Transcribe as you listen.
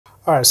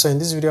Alright, so in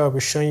this video I'll be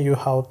showing you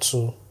how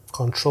to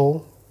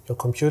control your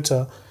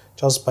computer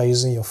just by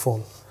using your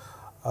phone.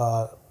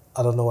 I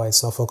don't know why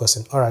it's not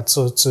focusing. Alright,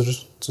 so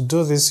to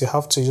do this you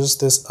have to use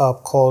this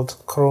app called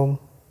Chrome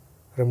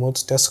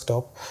Remote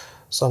Desktop.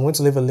 So I'm going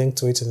to leave a link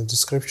to it in the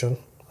description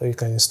so you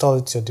can install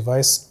it to your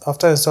device.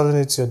 After installing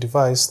it to your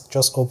device,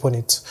 just open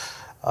it.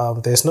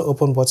 There's no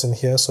open button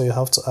here, so you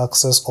have to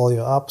access all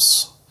your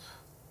apps.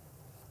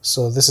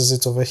 So this is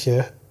it over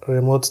here,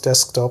 Remote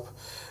Desktop.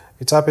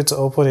 You tap it to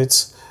open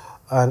it,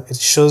 and it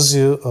shows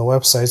you a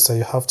website that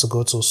you have to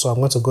go to. So I'm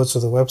going to go to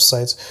the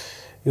website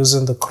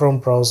using the Chrome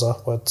browser,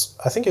 but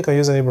I think you can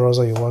use any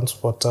browser you want,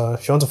 but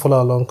if you want to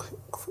follow along,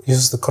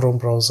 use the Chrome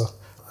browser.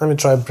 Let me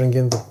try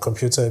bringing the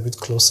computer a bit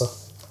closer.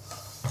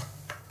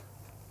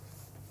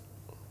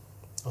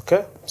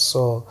 Okay,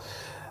 so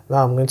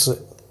now I'm going to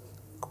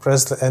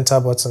press the enter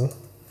button.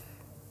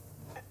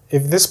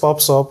 If this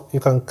pops up, you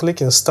can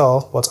click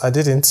install, but I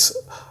didn't.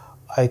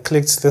 I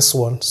clicked this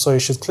one, so you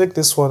should click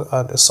this one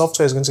and the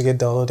software is going to get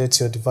downloaded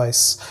to your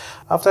device.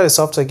 After the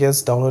software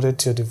gets downloaded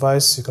to your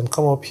device, you can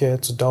come up here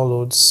to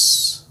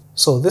downloads.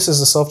 So this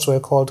is the software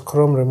called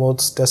Chrome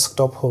Remote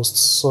Desktop Host.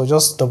 So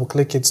just double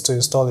click it to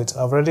install it.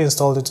 I've already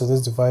installed it to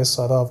this device,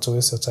 so I don't have to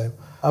waste your time.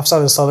 After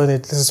installing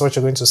it, this is what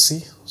you're going to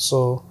see.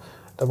 So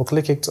double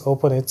click it to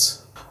open it.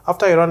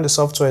 After you run the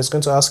software, it's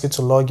going to ask you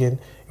to log in.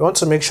 You want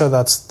to make sure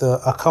that the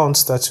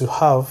account that you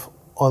have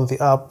on the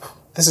app,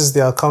 this is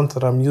the account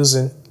that I'm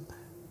using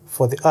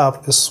for the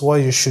app, is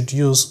what you should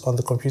use on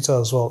the computer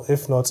as well.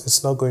 If not,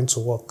 it's not going to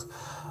work.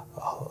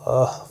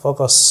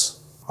 Focus.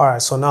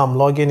 Alright, so now I'm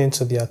logging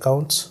into the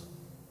account.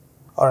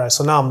 Alright,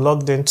 so now I'm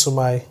logged into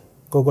my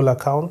Google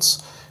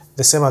account,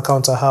 the same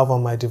account I have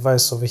on my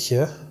device over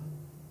here.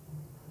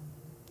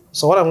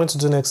 So what I'm going to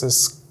do next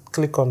is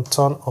click on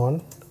turn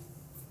on,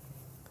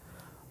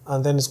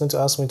 and then it's going to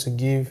ask me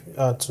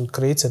to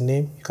create a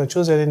name. You can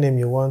choose any name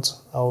you want.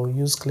 I'll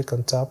use click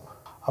and tap.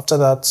 After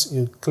that,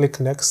 you click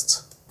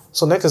next.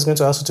 So next is going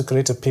to ask you to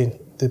create a PIN.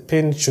 The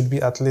PIN should be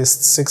at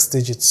least 6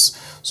 digits.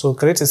 So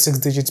create a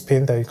 6-digit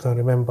PIN that you can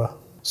remember.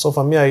 So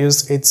for me, I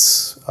used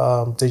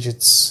 8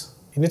 digits.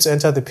 You need to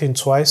enter the PIN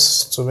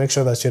twice to make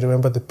sure that you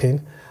remember the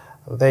PIN.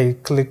 Then you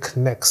click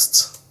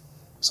next.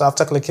 So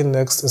after clicking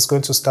next, it's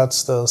going to start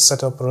the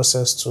setup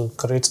process to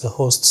create the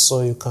host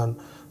so you can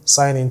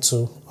sign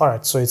into.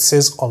 Alright, so it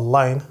says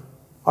online.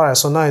 Alright,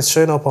 so now it's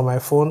showing up on my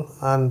phone,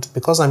 and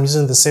because I'm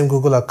using the same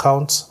Google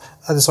account,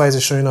 that is why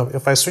it's showing up.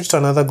 If I switch to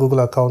another Google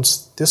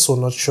account, this will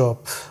not show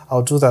up.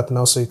 I'll do that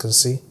now so you can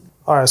see.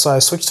 Alright, so I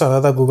switched to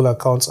another Google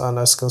account, and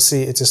as you can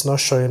see, it is not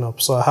showing up.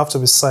 So I have to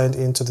be signed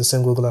into the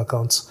same Google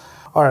account.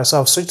 Alright,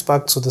 so I've switched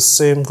back to the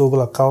same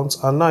Google account,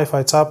 and now if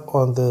I tap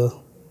on the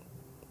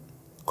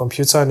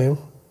computer name,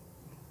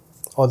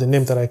 or the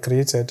name that I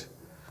created,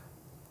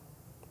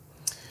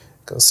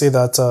 you can see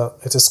that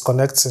it is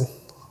connecting.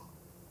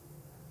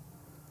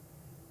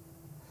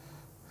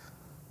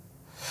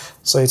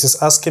 So it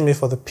is asking me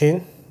for the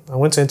PIN. I'm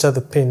going to enter the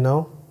PIN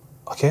now.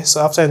 Okay,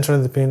 so after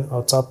entering the PIN,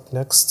 I'll tap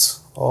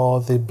next, or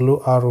the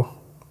blue arrow.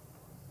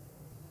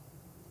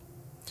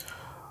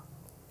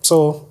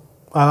 So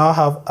I now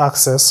have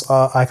access.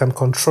 I can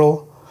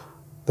control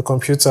the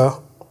computer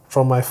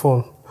from my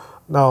phone.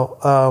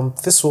 Now,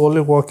 this will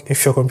only work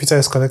if your computer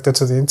is connected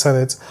to the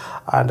internet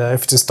and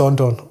if it is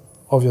turned on,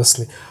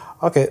 obviously.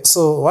 Okay,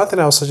 so one thing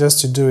I would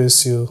suggest you do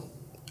is you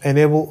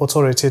enable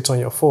auto rotate on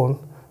your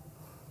phone.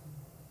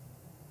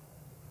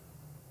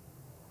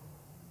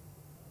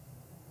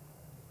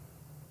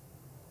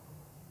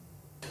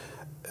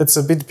 It's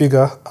a bit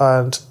bigger,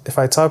 and if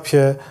I tap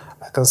here,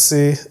 I can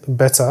see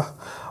better.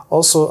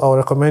 Also, I would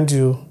recommend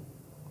you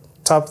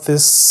tap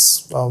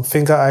this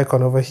finger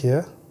icon over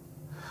here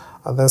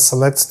and then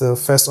select the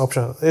first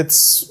option. It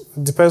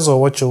depends on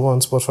what you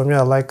want, but for me,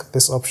 I like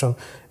this option.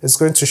 It's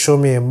going to show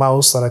me a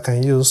mouse that I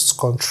can use to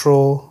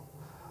control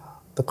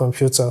the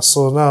computer.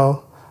 So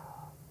now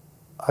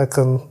I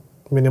can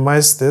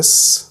minimize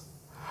this,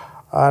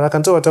 and I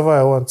can do whatever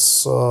I want.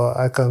 So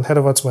I can head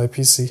over to my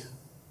PC.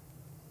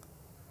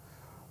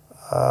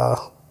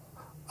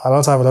 I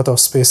don't have a lot of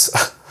space.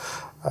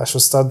 I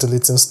should start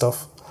deleting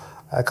stuff.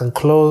 I can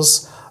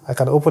close. I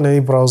can open any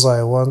browser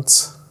I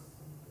want.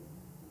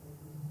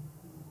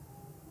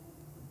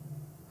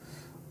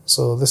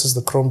 So this is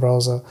the Chrome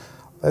browser.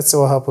 Let's see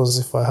what happens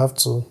if I have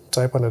to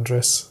type an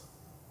address.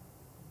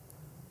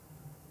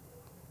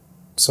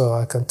 So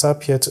I can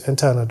tap here to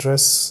enter an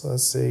address.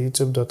 Let's say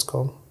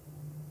youtube.com.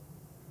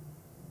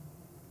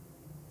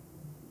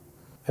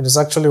 And it's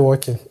actually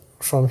working.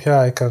 From here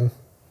I can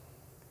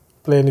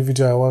play any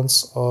video I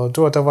want or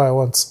do whatever I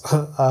want.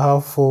 I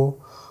have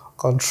full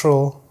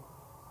control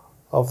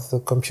of the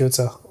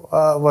computer.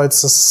 But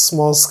it's a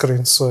small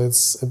screen, so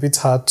it's a bit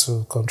hard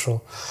to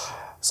control.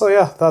 So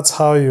yeah, that's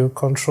how you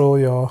control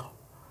your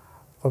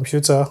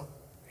computer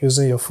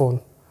using your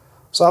phone.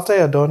 So after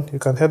you're done, you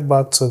can head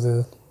back to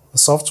the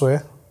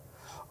software,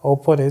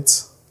 open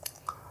it,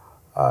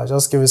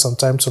 just give it some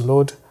time to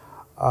load,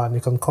 and you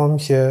can come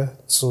here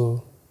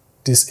to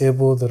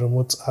disable the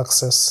remote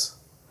access.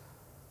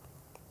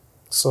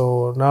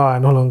 So now I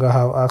no longer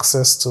have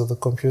access to the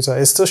computer.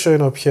 It's still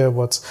showing up here,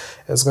 but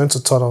it's going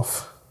to turn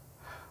off.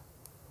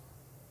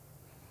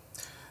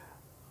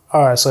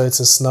 Alright, so it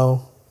is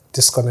now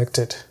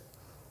disconnected.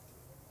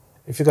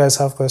 If you guys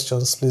have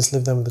questions, please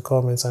leave them in the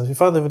comments. And if you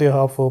found the video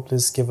helpful,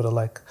 please give it a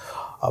like.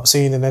 I'll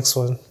see you in the next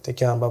one. Take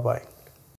care and bye-bye.